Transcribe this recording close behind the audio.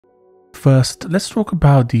First, let's talk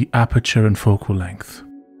about the aperture and focal length.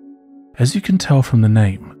 As you can tell from the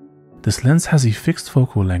name, this lens has a fixed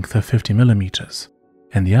focal length of 50mm,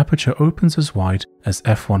 and the aperture opens as wide as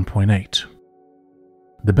f1.8.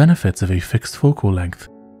 The benefits of a fixed focal length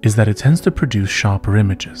is that it tends to produce sharper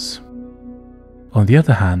images. On the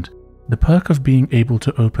other hand, the perk of being able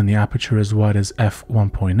to open the aperture as wide as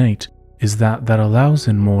f1.8 is that allows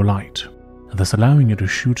in more light, thus allowing you to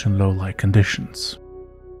shoot in low light conditions.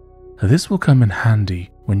 This will come in handy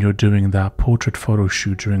when you're doing that portrait photo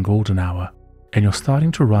shoot during golden hour and you're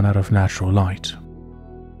starting to run out of natural light.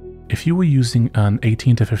 If you were using an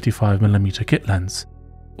 18 to 55mm kit lens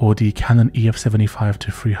or the Canon EF 75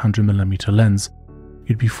 to 300mm lens,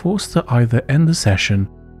 you'd be forced to either end the session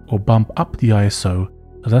or bump up the ISO,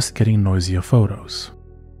 thus getting noisier photos.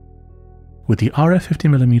 With the RF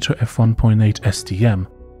 50mm f1.8 STM,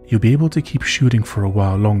 you'll be able to keep shooting for a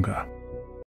while longer.